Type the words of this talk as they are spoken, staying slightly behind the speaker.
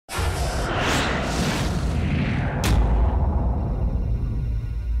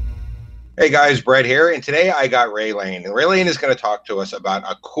Hey guys, Brett here, and today I got Ray Lane. And Ray Lane is going to talk to us about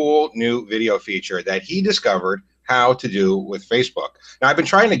a cool new video feature that he discovered how to do with Facebook. Now, I've been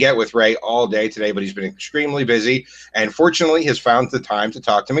trying to get with Ray all day today, but he's been extremely busy, and fortunately has found the time to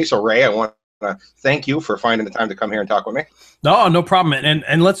talk to me. So Ray, I want to thank you for finding the time to come here and talk with me. No problem.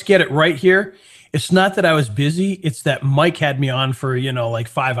 And let's get it right here. It's not that I was busy. It's that Mike had me on for, like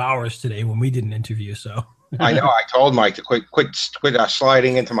 5 hours today when we did an interview. So I know. I told Mike to quit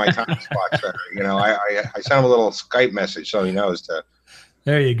sliding into my time slots there. I sent him a little Skype message so he knows to.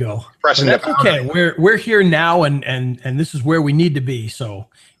 There you go. Pressing that's okay. We're here now, and this is where we need to be. So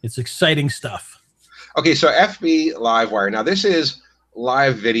it's exciting stuff. Okay, so FBLive Wire. Now this is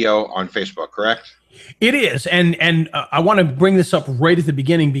live video on Facebook, correct? It is, and I want to bring this up right at the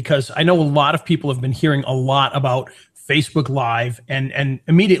beginning because I know a lot of people have been hearing a lot about Facebook Live, and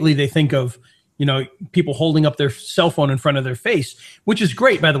immediately they think of people holding up their cell phone in front of their face, which is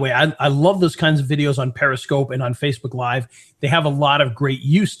great, by the way. I love those kinds of videos on Periscope and on Facebook Live. They have a lot of great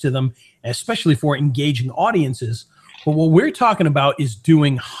use to them, especially for engaging audiences. But what we're talking about is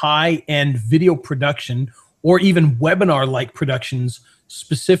doing high-end video production or even webinar-like productions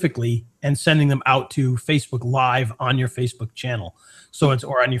specifically and sending them out to Facebook Live on your Facebook channel. So it's,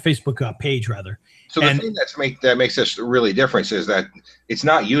 or on your Facebook page, rather. So the thing that makes this really different is that it's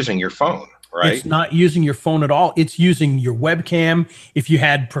not using your phone. Right. It's not using your phone at all. It's using your webcam. If you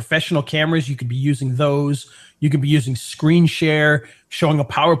had professional cameras, you could be using those. You could be using screen share, showing a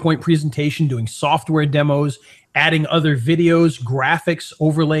PowerPoint presentation, doing software demos, adding other videos, graphics,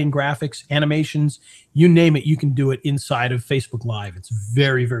 overlaying graphics, animations, you name it, you can do it inside of Facebook Live. It's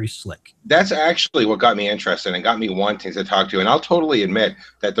very, very slick. That's actually what got me interested and got me wanting to talk to you. And I'll totally admit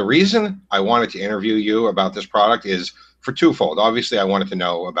that the reason I wanted to interview you about this product is for twofold. Obviously, I wanted to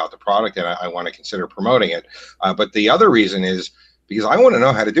know about the product and I want to consider promoting it. But the other reason is because I want to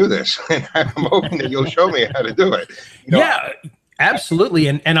know how to do this. And I'm hoping that you'll show me how to do it. Yeah, absolutely.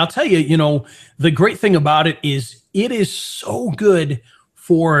 And I'll tell you, the great thing about it is so good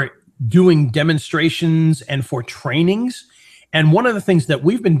for doing demonstrations and for trainings. And one of the things that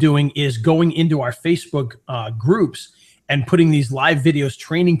we've been doing is going into our Facebook groups and putting these live videos,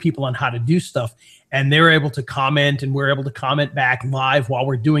 training people on how to do stuff. And they're able to comment, and we're able to comment back live while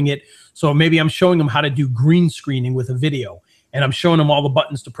we're doing it. So maybe I'm showing them how to do green screening with a video, and I'm showing them all the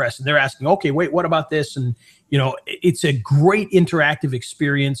buttons to press, and they're asking, okay, wait, what about this? And it's a great interactive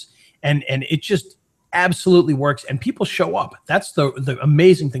experience, and it just absolutely works, and people show up. That's the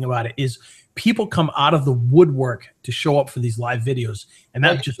amazing thing about it is people come out of the woodwork to show up for these live videos, and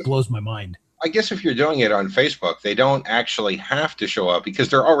that just blows my mind. I guess if you're doing it on Facebook, they don't actually have to show up because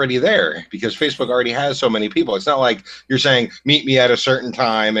they're already there, because Facebook already has so many people. It's not like you're saying, meet me at a certain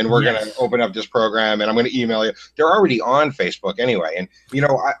time and we're going to open up this program and I'm going to email you. They're already on Facebook anyway. And,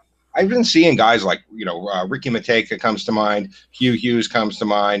 I've been seeing guys like, Ricky Matejka comes to mind, Hugh Hughes comes to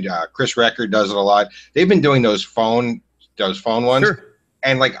mind, Chris Record does it a lot. They've been doing those phone ones. Sure.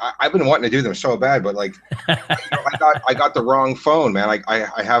 And I've been wanting to do them so bad, but I got the wrong phone, man.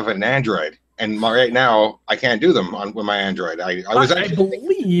 I have an Android. And right now, I can't do them with my Android. I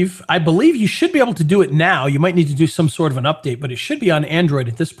believe you should be able to do it now. You might need to do some sort of an update, but it should be on Android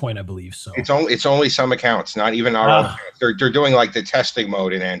at this point, I believe. So it's only some accounts, not even our own accounts. They're doing the testing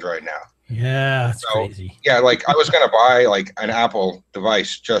mode in Android now. Yeah, that's crazy. Yeah, I was gonna buy an Apple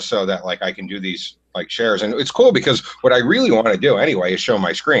device just so that I can do these shares, and it's cool because what I really want to do anyway is show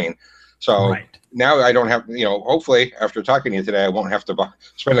my screen. So. Right. Now I don't have, hopefully after talking to you today, I won't have to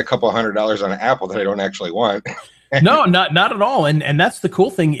spend a couple $100 on an Apple that I don't actually want. No, not at all. And that's the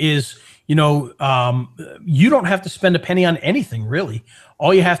cool thing is, you don't have to spend a penny on anything really.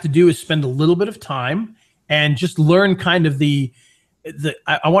 All you have to do is spend a little bit of time and just learn kind of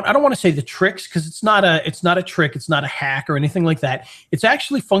I don't want to say the tricks, because it's not a trick, it's not a hack or anything like that. It's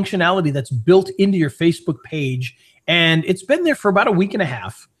actually functionality that's built into your Facebook page, and it's been there for about a week and a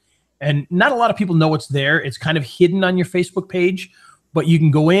half. And not a lot of people know it's there. It's kind of hidden on your Facebook page, but you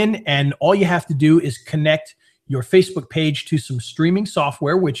can go in and all you have to do is connect your Facebook page to some streaming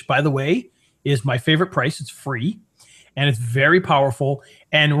software, which, by the way, is my favorite price. It's free and it's very powerful.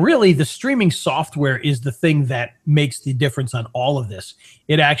 And really, the streaming software is the thing that makes the difference on all of this.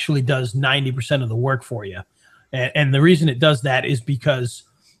 It actually does 90% of the work for you. And the reason it does that is because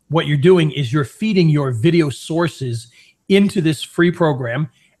what you're doing is you're feeding your video sources into this free program.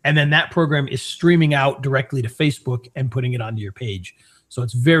 And then that program is streaming out directly to Facebook and putting it onto your page. So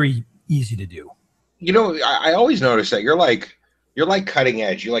it's very easy to do. I always notice that you're you're like cutting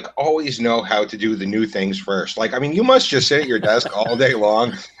edge. You like always know how to do the new things first. Like, I mean, you must just sit at your desk all day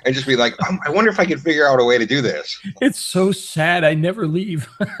long and just be like, I wonder if I can figure out a way to do this. It's so sad. I never leave.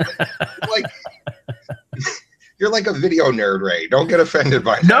 Like, you're like a video nerd, Ray. Don't get offended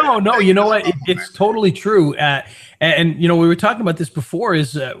by that. No. You know what? It's totally true. And you know, we were talking about this before.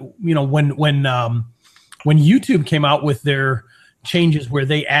 Is you know, when YouTube came out with their changes where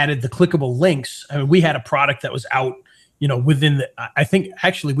they added the clickable links. I mean, we had a product that was out, you know, within the, I think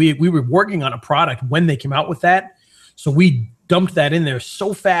actually we were working on a product when they came out with that. So we dumped that in there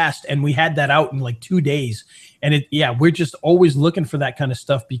so fast and we had that out in like 2 days. And we're just always looking for that kind of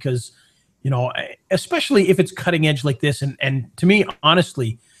stuff because, you know, especially if it's cutting edge like this. And to me,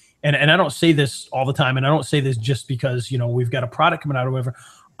 honestly, and I don't say this all the time, and I don't say this just because, you know, we've got a product coming out or whatever.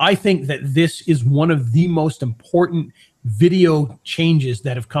 I think that this is one of the most important video changes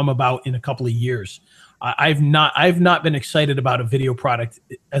that have come about in a couple of years. I've not been excited about a video product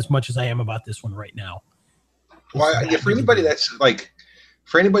as much as I am about this one right now. Well, yeah, for anybody that's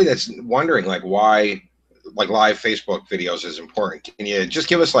wondering like why like live Facebook videos is important, can you just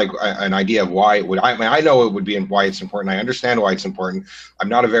give us like an idea of why it would? I mean, I know it would be and why it's important. I understand why it's important. I'm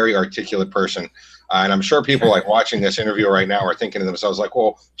not a very articulate person, and I'm sure people like watching this interview right now are thinking to themselves like,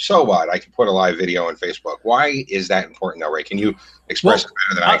 well, so what? I can put a live video on Facebook. Why is that important, though, Ray? Can you express it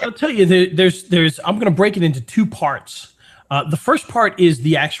better than I can? I'll tell you, there's I'm going to break it into 2 parts. The first part is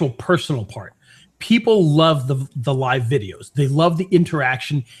the actual personal part. People love the live videos. They love the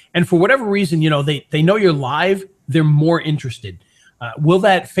interaction. And for whatever reason, you know, they know you're live. They're more interested. Will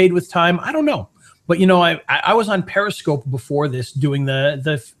that fade with time? I don't know. But, you know, I was on Periscope before this doing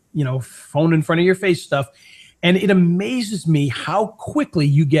the you know, phone in front of your face stuff. And it amazes me how quickly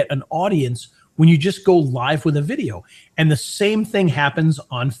you get an audience when you just go live with a video. And the same thing happens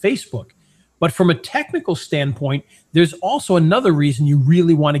on Facebook. But from a technical standpoint, there's also another reason you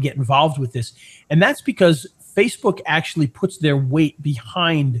really want to get involved with this. And that's because Facebook actually puts their weight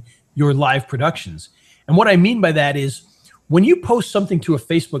behind your live productions. And what I mean by that is when you post something to a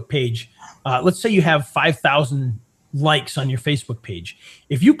Facebook page, let's say you have 5,000 likes on your Facebook page.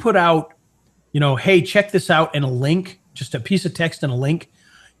 If you put out, you know, hey, check this out, and a link, just a piece of text and a link,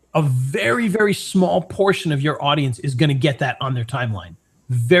 a very, very small portion of your audience is going to get that on their timeline.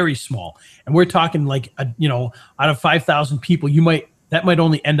 Very small. And we're talking like, you know, out of 5,000 people, that might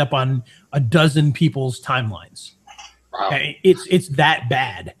only end up on a dozen people's timelines. Wow. It's that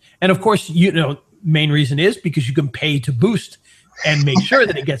bad. And of course, you know, main reason is because you can pay to boost and make sure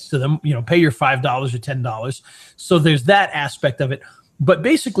that it gets to them, you know, pay your $5 or $10. So there's that aspect of it. But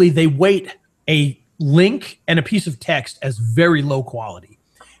basically they weight a link and a piece of text as very low quality.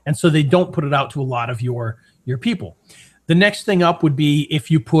 And so they don't put it out to a lot of your people. The next thing up would be if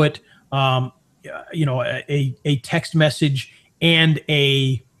you put, you know, a text message and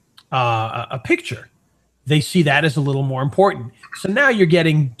a picture. They see that as a little more important. So now you're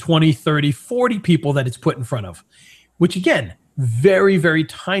getting 20, 30, 40 people that it's put in front of, which again, very, very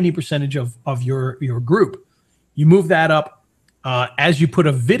tiny percentage of your group. You move that up as you put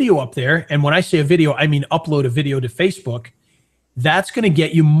a video up there. And when I say a video, I mean upload a video to Facebook. That's going to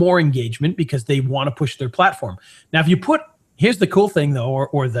get you more engagement because they want to push their platform. Now, if you put, here's the cool thing though,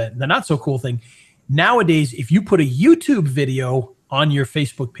 or the not so cool thing. Nowadays, if you put a YouTube video on your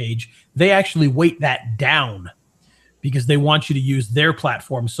Facebook page, they actually weight that down because they want you to use their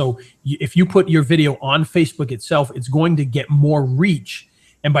platform. So if you put your video on Facebook itself, it's going to get more reach.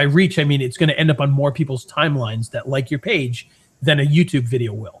 And by reach, I mean, it's going to end up on more people's timelines that like your page than a YouTube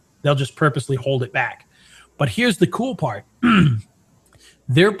video will. They'll just purposely hold it back. But here's the cool part.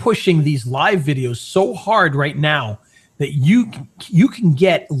 They're pushing these live videos so hard right now that you can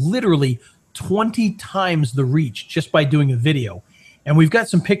get literally 20 times the reach just by doing a video. And we've got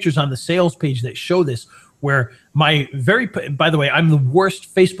some pictures on the sales page that show this, where by the way, I'm the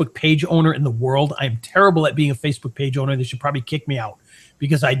worst Facebook page owner in the world. I'm terrible at being a Facebook page owner. They should probably kick me out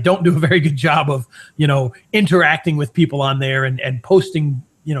because I don't do a very good job of, you know, interacting with people on there and posting,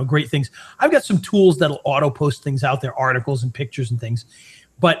 you know, great things. I've got some tools that'll auto post things out there, articles and pictures and things.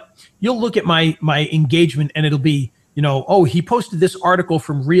 But you'll look at my engagement and it'll be, you know, oh, he posted this article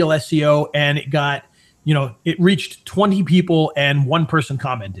from Real SEO and it got, you know, it reached 20 people and 1 person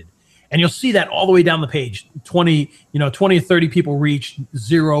commented. And you'll see that all the way down the page. 20 or 30 people reached,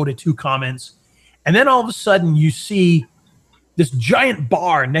 0 to 2 comments. And then all of a sudden you see this giant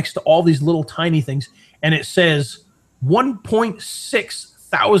bar next to all these little tiny things. And it says 1.6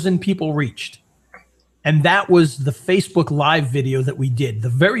 thousand people reached. And that was the Facebook Live video that we did, the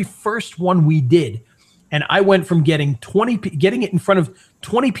very first one we did. And I went from getting it in front of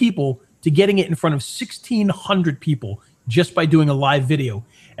 20 people to getting it in front of 1,600 people just by doing a live video.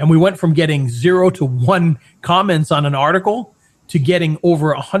 And we went from getting 0 to 1 comments on an article to getting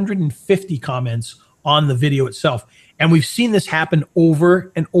over 150 comments on the video itself. And we've seen this happen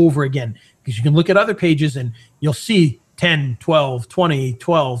over and over again, because you can look at other pages and you'll see 10, 12, 20,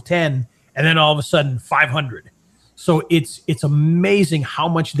 12, 10, and then all of a sudden 500. So it's amazing how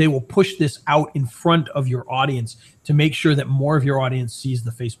much they will push this out in front of your audience to make sure that more of your audience sees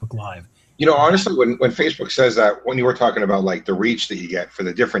the Facebook Live. You know, honestly, when Facebook says that, when you were talking about like the reach that you get for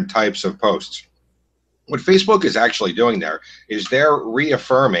the different types of posts, what Facebook is actually doing there is they're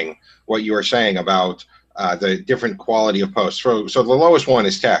reaffirming what you were saying about the different quality of posts. So the lowest one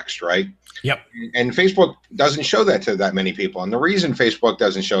is text, right? Yep. And Facebook doesn't show that to that many people. And the reason Facebook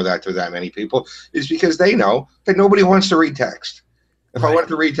doesn't show that to that many people is because they know that nobody wants to read text. If I wanted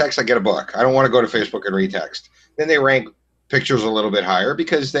to read text, I get a book. I don't want to go to Facebook and read text. Then they rank pictures a little bit higher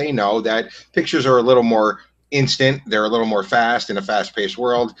because they know that pictures are a little more instant. They're a little more fast in a fast-paced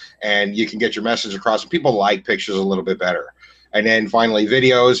world, and you can get your message across. People like pictures a little bit better. And then finally,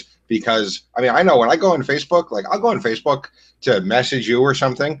 videos, because, I mean, I know when I go on Facebook, like I'll go on Facebook to message you or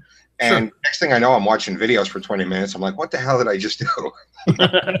something, and next thing I know, I'm watching videos for 20 minutes. I'm like, what the hell did I just do?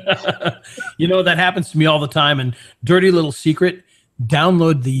 You know, that happens to me all the time. And dirty little secret,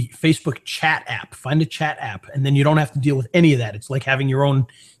 download the Facebook chat app. Find a chat app, and then you don't have to deal with any of that. It's like having your own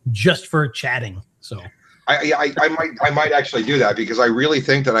just for chatting. So I might actually do that, because I really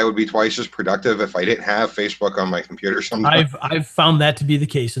think that I would be twice as productive if I didn't have Facebook on my computer sometimes. I've found that to be the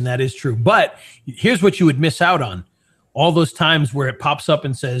case, and that is true. But here's what you would miss out on. All those times where it pops up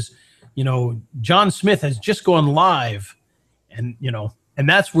and says, you know, John Smith has just gone live, and, you know, and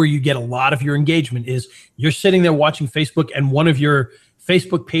that's where you get a lot of your engagement is you're sitting there watching Facebook, and one of your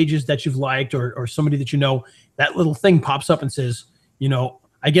Facebook pages that you've liked or somebody that you know, that little thing pops up and says, you know,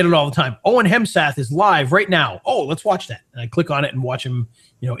 I get it all the time. Owen Hemsath is live right now. Oh, let's watch that. And I click on it and watch him,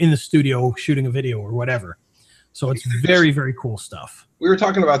 you know, in the studio shooting a video or whatever. So it's very, very cool stuff. We were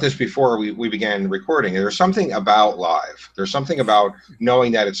talking about this before we began recording. There's something about live. There's something about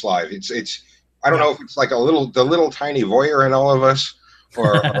knowing that it's live. It's I don't know if it's like the little tiny voyeur in all of us,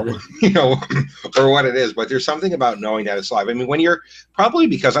 or you know, or what it is, but there's something about knowing that it's live. I mean, when you're probably,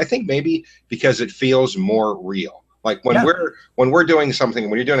 because I think maybe because it feels more real. Like when we're doing something,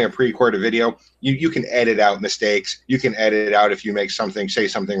 when you're doing a pre-recorded video, you can edit out mistakes. You can edit out if you make something, say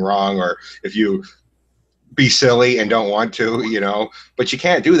something wrong, or if you be silly and don't want to, you know, but you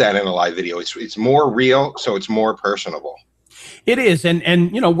can't do that in a live video. It's more real, so it's more personable. It is.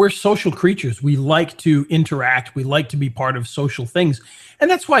 And you know, we're social creatures. We like to interact. We like to be part of social things. And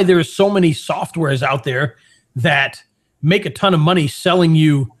that's why there are so many softwares out there that make a ton of money selling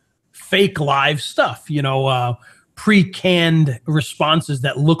you fake live stuff, you know, pre-canned responses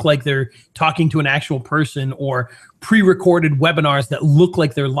that look like they're talking to an actual person, or pre-recorded webinars that look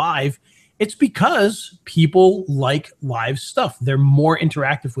like they're live. It's because people like live stuff. They're more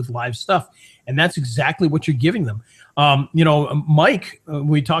interactive with live stuff. And that's exactly what you're giving them. You know, Mike,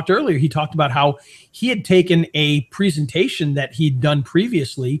 we talked earlier, he talked about how he had taken a presentation that he'd done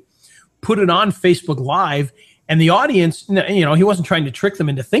previously, put it on Facebook Live, and the audience, you know, he wasn't trying to trick them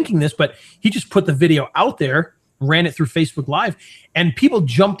into thinking this, but he just put the video out there, ran it through Facebook Live, and people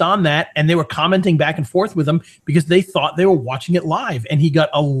jumped on that, and they were commenting back and forth with him because they thought they were watching it live, and he got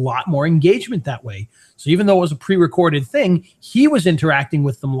a lot more engagement that way. So even though it was a pre-recorded thing, he was interacting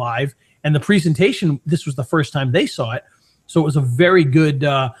with them live, and the presentation, this was the first time they saw it, so it was a very good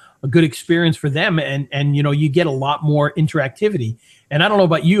experience for them, and you know, you get a lot more interactivity. And I don't know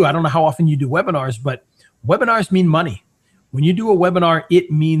about you, I don't know how often you do webinars, but webinars mean money. When you do a webinar,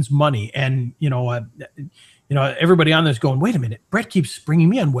 it means money, and you know, everybody on there's going, wait a minute, Brett keeps bringing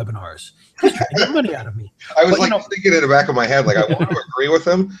me on webinars. He's trying to get money out of me. I was thinking in the back of my head, like, I want to agree with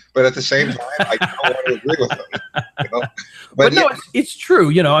him, but at the same time, I don't want to agree with him. You know? But no, it's true.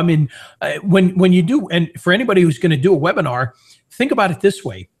 You know, I mean, when you do, and for anybody who's going to do a webinar, think about it this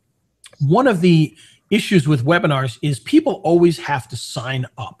way. One of the issues with webinars is people always have to sign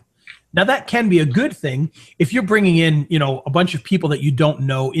up. Now, that can be a good thing if you're bringing in, you know, a bunch of people that you don't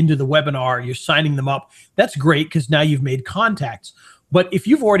know into the webinar, you're signing them up. That's great because now you've made contacts. But if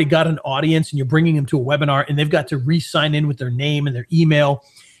you've already got an audience and you're bringing them to a webinar and they've got to re-sign in with their name and their email,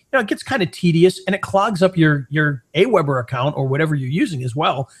 you know, it gets kind of tedious and it clogs up your Aweber account or whatever you're using as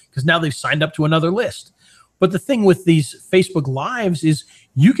well, because now they've signed up to another list. But the thing with these Facebook Lives is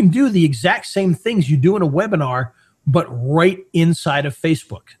you can do the exact same things you do in a webinar, but right inside of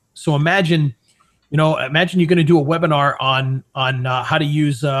Facebook. So imagine you're going to do a webinar on how to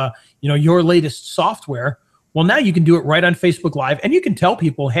use you know, your latest software. Well, now you can do it right on Facebook Live, and you can tell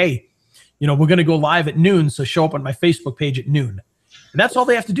people, hey, you know, we're going to go live at noon, so show up on my Facebook page at noon. And that's all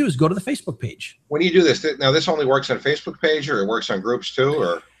they have to do is go to the Facebook page. When you do this, now this only works on a Facebook page, or it works on groups too,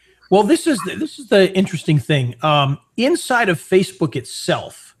 or? Well, this is the interesting thing. Inside of Facebook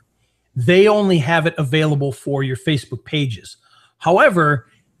itself, they only have it available for your Facebook pages. However,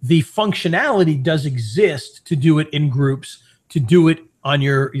 the functionality does exist to do it in groups, to do it on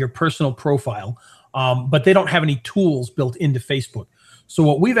your personal profile, but they don't have any tools built into Facebook. So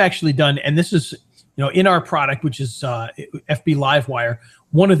what we've actually done, and this is, you know, in our product, which is FBLive Wire,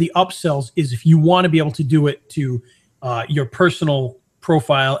 one of the upsells is if you want to be able to do it to your personal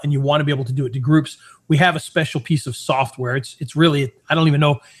profile and you want to be able to do it to groups, we have a special piece of software. It's really, I don't even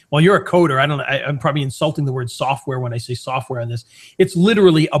know, well, you're a coder. I'm probably insulting the word software when I say software on this. It's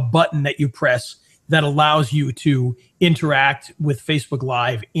literally a button that you press that allows you to interact with Facebook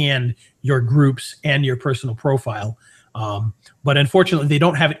Live and your groups and your personal profile. But unfortunately, they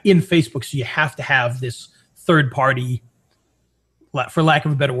don't have it in Facebook, so you have to have this third-party, for lack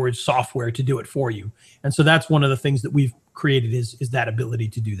of a better word, software to do it for you. And so that's one of the things that we've created is that ability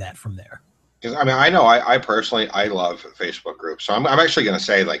to do that from there. I mean, I know I personally, I love Facebook groups. So I'm actually going to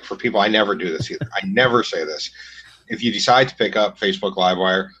say, like, for people, I never do this either. I never say this. If you decide to pick up Facebook Live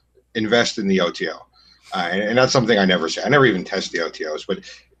Wire, invest in the OTO. And that's something I never say. I never even test the OTOs, but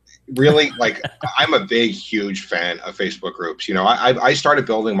really, like, I'm a big, huge fan of Facebook groups. You know, I started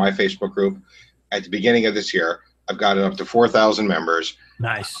building my Facebook group at the beginning of this year. I've got it up to 4,000 members.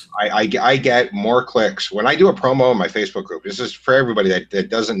 Nice. I get more clicks when I do a promo in my Facebook group. This is for everybody that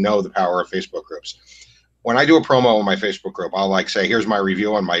doesn't know the power of Facebook groups. When I do a promo in my Facebook group, I'll like say, here's my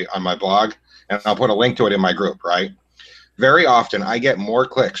review on my blog, and I'll put a link to it in my group, right? Very often I get more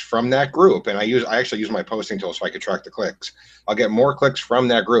clicks from that group, and I actually use my posting tool so I can track the clicks. I'll get more clicks from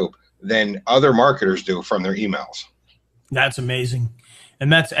that group than other marketers do from their emails. That's amazing.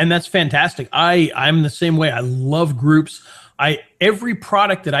 And that's fantastic. I'm the same way. I love groups. Every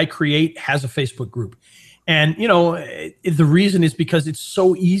product that I create has a Facebook group. And, you know, the reason is because it's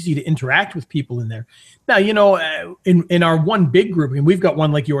so easy to interact with people in there. Now, you know, in our one big group, and we've got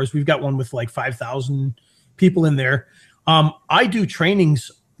one like yours, we've got one with like 5,000 people in there. I do trainings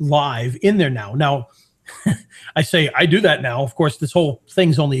live in there now. Now, I say I do that now. Of course, this whole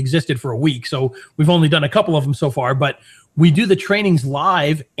thing's only existed for a week, so we've only done a couple of them so far, but we do the trainings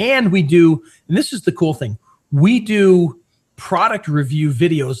live, and we do, and this is the cool thing, we do product review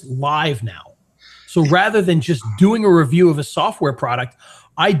videos live now. So rather than just doing a review of a software product,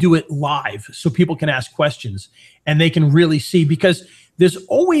 I do it live so people can ask questions and they can really see, because there's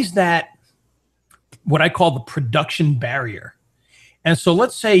always that, what I call the production barrier. And so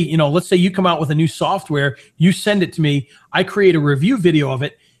let's say you come out with a new software, you send it to me, I create a review video of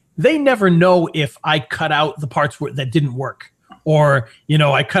it. They never know if I cut out the parts that didn't work, or, you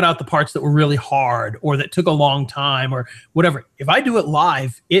know, I cut out the parts that were really hard or that took a long time or whatever. If I do it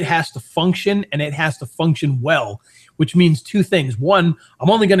live, it has to function, and it has to function well, which means two things. One, I'm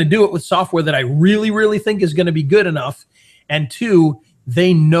only going to do it with software that I really, really think is going to be good enough. And two,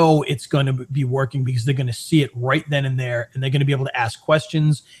 they know it's going to be working because they're going to see it right then and there, and they're going to be able to ask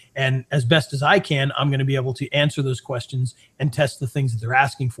questions. And as best as I can, I'm going to be able to answer those questions and test the things that they're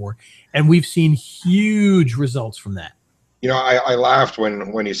asking for. And we've seen huge results from that. You know, I laughed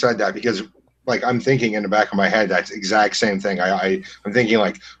when you said that, because, like, I'm thinking in the back of my head that's exact same thing. I'm thinking,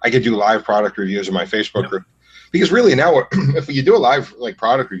 like, I could do live product reviews in my Facebook group, because really now, if you do a live, like,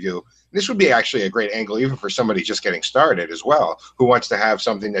 product review, this would be actually a great angle even for somebody just getting started as well, who wants to have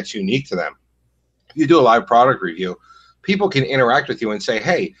something that's unique to them. If you do a live product review, people can interact with you and say,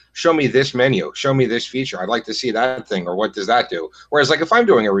 hey, show me this menu, show me this feature, I'd like to see that thing, or what does that do? Whereas, like, if I'm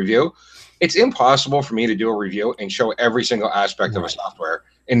doing a review, it's impossible for me to do a review and show every single aspect of a software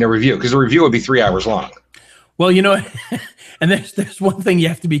in the review, because the review would be 3 hours long. Well, you know, and there's one thing you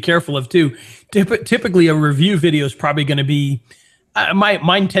have to be careful of too. Typically, a review video is probably going to be,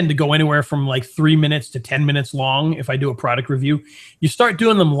 mine tend to go anywhere from like 3 minutes to 10 minutes long if I do a product review. You start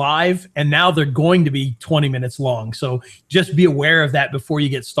doing them live, and now they're going to be 20 minutes long. So just be aware of that before you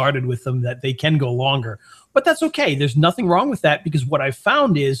get started with them, that they can go longer. But that's okay. There's nothing wrong with that, because what I've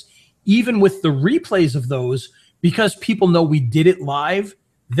found is, even with the replays of those, because people know we did it live,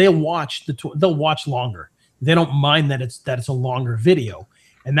 they'll watch longer. They don't mind that it's a longer video.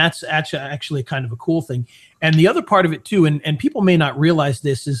 And that's actually kind of a cool thing. And the other part of it too, and people may not realize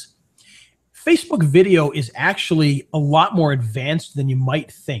this, is Facebook video is actually a lot more advanced than you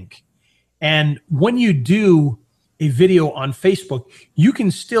might think. And when you do a video on Facebook, you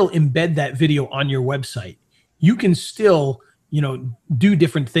can still embed that video on your website. You can still do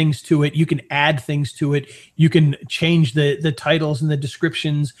different things to it. You can add things to it. You can change the titles and the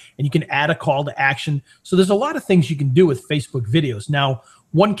descriptions, and you can add a call to action. So there's a lot of things you can do with Facebook videos. Now,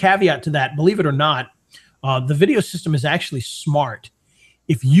 one caveat to that, believe it or not, the video system is actually smart.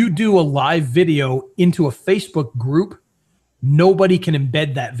 If you do a live video into a Facebook group, nobody can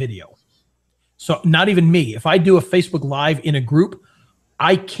embed that video. So not even me. If I do a Facebook Live in a group,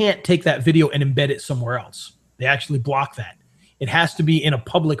 I can't take that video and embed it somewhere else. They actually block that. It has to be in a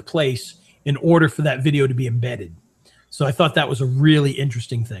public place in order for that video to be embedded. So I thought that was a really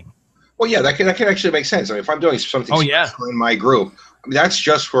interesting thing. Well, yeah, that can actually make sense. I mean, if I'm doing something in my group, that's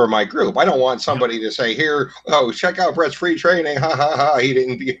just for my group. I don't want somebody to say, "Here, oh, check out Brett's free training. Ha ha ha! You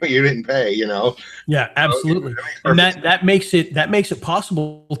didn't pay." Yeah, absolutely. And that makes it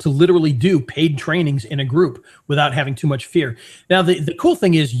possible to literally do paid trainings in a group without having too much fear. Now, the cool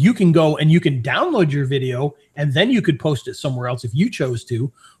thing is you can go and you can download your video and then you could post it somewhere else if you chose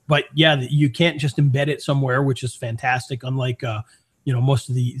to. But yeah, you can't just embed it somewhere, which is fantastic. Unlike most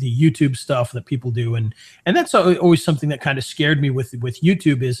of the YouTube stuff that people do. And that's always something that kind of scared me with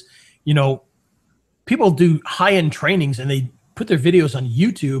YouTube is, people do high-end trainings and they put their videos on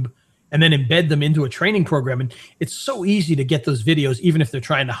YouTube and then embed them into a training program. And it's so easy to get those videos, even if they're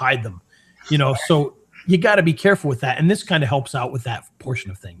trying to hide them, so you got to be careful with that. And this kind of helps out with that portion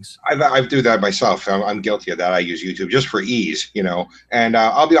of things. I do that myself. I'm guilty of that. I use YouTube just for ease, and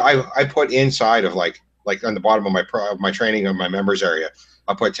I put inside of like on the bottom of my training of my members area,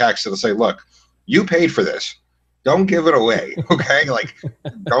 I'll put text that'll say, "Look, you paid for this. Don't give it away." Okay.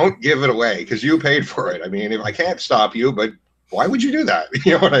 Don't give it away because you paid for it. I mean, if I can't stop you, but why would you do that?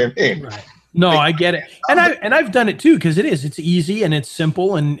 You know what I mean? Right. No, I get it. And I've done it too, because it's easy and it's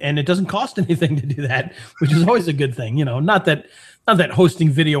simple and it doesn't cost anything to do that, which is always a good thing. Not that hosting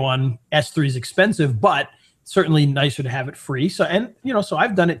video on S3 is expensive, but certainly nicer to have it free. So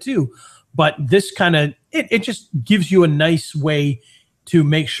I've done it too. But this kind of it just gives you a nice way to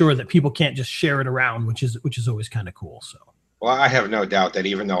make sure that people can't just share it around, which is always kind of cool. So, well, I have no doubt that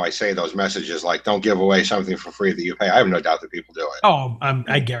even though I say those messages like "don't give away something for free that you pay," I have no doubt that people do it. Oh,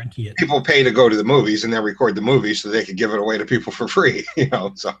 I guarantee it. People pay to go to the movies and then record the movie so they could give it away to people for free.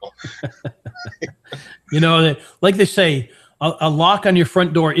 So, like they say, a lock on your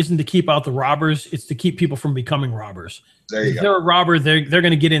front door isn't to keep out the robbers; it's to keep people from becoming robbers. There you go. If they're a robber, they're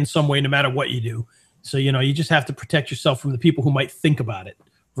going to get in some way, no matter what you do. So you just have to protect yourself from the people who might think about it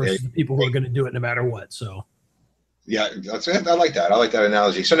versus the people who are going to do it no matter what. So, yeah, that's it. I like that. I like that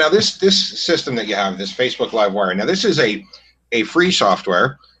analogy. So now this system that you have, this Facebook Live Wire. Now this is a free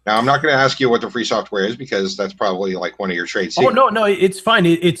software. Now I'm not going to ask you what the free software is because that's probably like one of your trade secrets. Oh no, it's fine.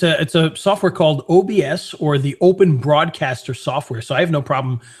 It's a software called OBS, or the Open Broadcaster software. So I have no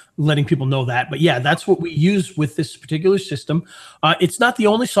problem letting people know that. But yeah, that's what we use with this particular system. It's not the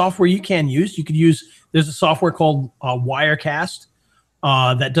only software you can use. You could use. There's a software called Wirecast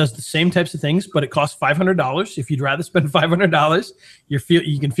that does the same types of things, but it costs $500. If you'd rather spend $500,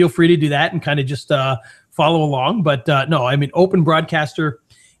 you can feel free to do that and kind of just follow along. But no, I mean, Open Broadcaster.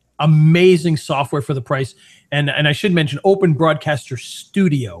 Amazing software for the price. And I should mention Open Broadcaster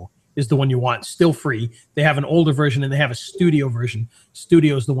Studio is the one you want, still free. They have an older version and they have a studio version.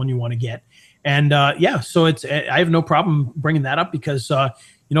 Studio is the one you want to get. And so I have no problem bringing that up because,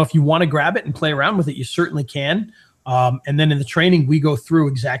 if you want to grab it and play around with it, you certainly can. And then in the training, we go through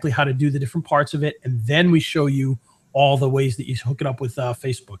exactly how to do the different parts of it. And then we show you all the ways that you hook it up with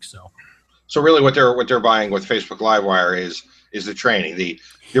Facebook. So really what they're buying with Facebook Live Wire is the training.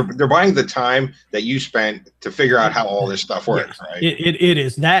 They're buying the time that you spent to figure out how all this stuff works, yes, right? It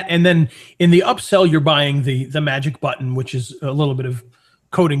is that, and then in the upsell, you're buying the magic button, which is a little bit of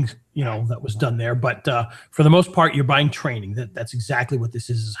coding, that was done there. But for the most part, you're buying training. That's exactly what this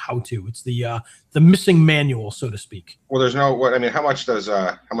is how to. It's the missing manual, so to speak. Well, there's how much does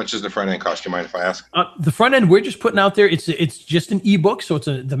the front end cost? You mind if I ask? The front end we're just putting out there. It's just an ebook, so it's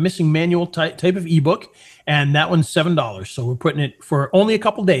the missing manual type of ebook, and that one's $7. So we're putting it for only a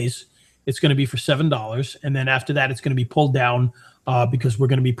couple days. It's going to be for $7, and then after that, it's going to be pulled down because we're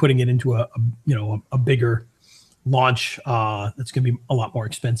going to be putting it into a bigger launch that's going to be a lot more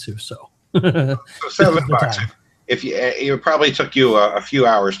expensive. So $7. If it probably took you a few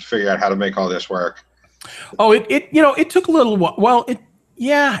hours to figure out how to make all this work. Oh, it took a little while. Well,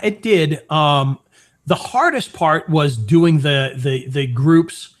 it did. The hardest part was doing the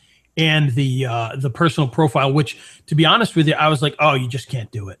groups and the personal profile, which, to be honest with you, I was like, oh, you just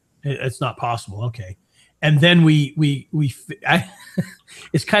can't do it. It's not possible. Okay. And then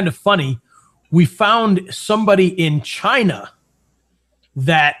it's kind of funny. We found somebody in China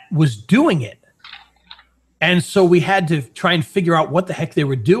that was doing it. And so we had to try and figure out what the heck they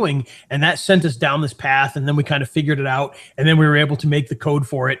were doing. And that sent us down this path. And then we kind of figured it out. And then we were able to make the code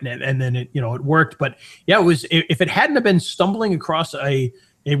for it. And then it, it worked. But yeah, it was, if it hadn't have been stumbling across a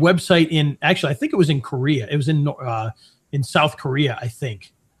website in, actually, I think it was in Korea. It was in South Korea, I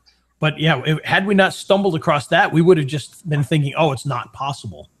think. But yeah, had we not stumbled across that, we would have just been thinking, oh, it's not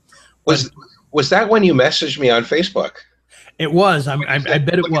possible. Was that when you messaged me on Facebook? It was. I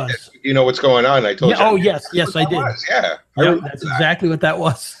bet it was. You know what's going on? I told you. Oh, yes, I did. Yeah, that's exactly what that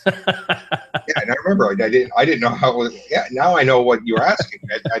was. Yeah, and I remember I didn't know how it was. Yeah, now I know what you were asking.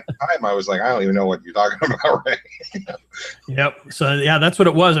 At the time, I was like, I don't even know what you're talking about, right? Yep. So yeah, that's what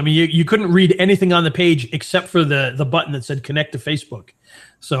it was. I mean, you couldn't read anything on the page except for the button that said connect to Facebook.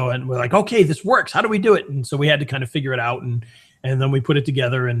 So, and we're like, okay, this works. How do we do it? And so we had to kind of figure it out, and then we put it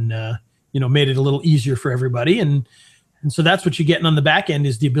together and made it a little easier for everybody. And so that's what you're getting on the back end,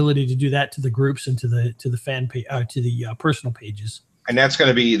 is the ability to do that to the groups and to the fan page, to the personal pages. And that's going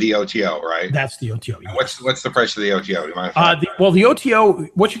to be the OTO, right? That's the OTO. Yes. What's the price of the OTO? Do you mind? The OTO,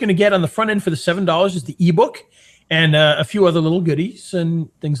 what you're going to get on the front end for the $7 is the ebook and a few other little goodies and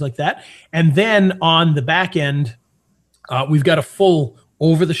things like that. And then on the back end, we've got a full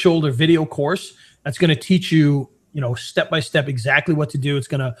over-the-shoulder video course that's going to teach you, step by step exactly what to do. It's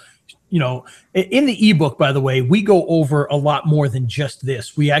going to, in the ebook, by the way, we go over a lot more than just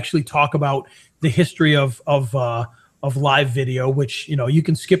this. We actually talk about the history of live video, which, you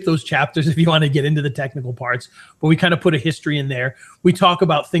can skip those chapters if you want to get into the technical parts, but we kind of put a history in there. We talk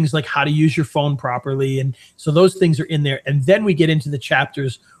about things like how to use your phone properly. And so those things are in there. And then we get into the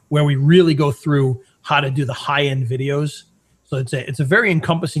chapters where we really go through how to do the high-end videos. So it's a very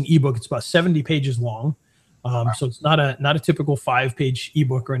encompassing ebook. It's about 70 pages long. So it's not a typical 5-page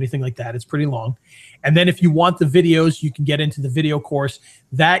ebook or anything like that. It's pretty long. And then if you want the videos, you can get into the video course.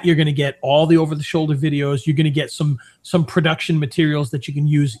 That you're going to get all the over-the-shoulder videos. You're going to get some production materials that you can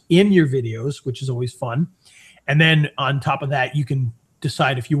use in your videos, which is always fun. And then on top of that, you can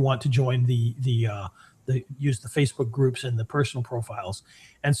decide if you want to join use the Facebook groups and the personal profiles.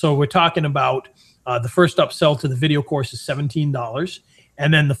 And so we're talking about the first upsell to the video course is $17,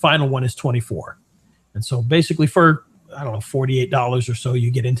 and then the final one is $24. And so basically for, I don't know, $48 or so,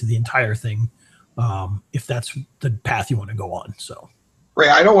 you get into the entire thing, if that's the path you want to go on. So, Ray,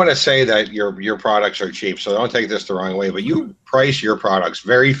 I don't want to say that your products are cheap, so don't take this the wrong way, but you price your products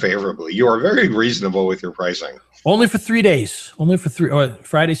very favorably. You are very reasonable with your pricing. Only for 3 days. Only for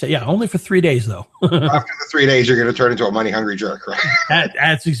Friday. Yeah, only for 3 days, though. After the 3 days, you're going to turn into a money-hungry jerk, right?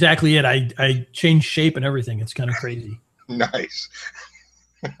 That's exactly it. I changed shape and everything. It's kind of crazy. Nice.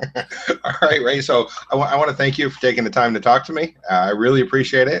 All right, Ray. So I want to thank you for taking the time to talk to me. I really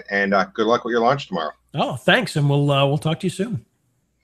appreciate it, and good luck with your launch tomorrow. Oh, thanks, and we'll talk to you soon.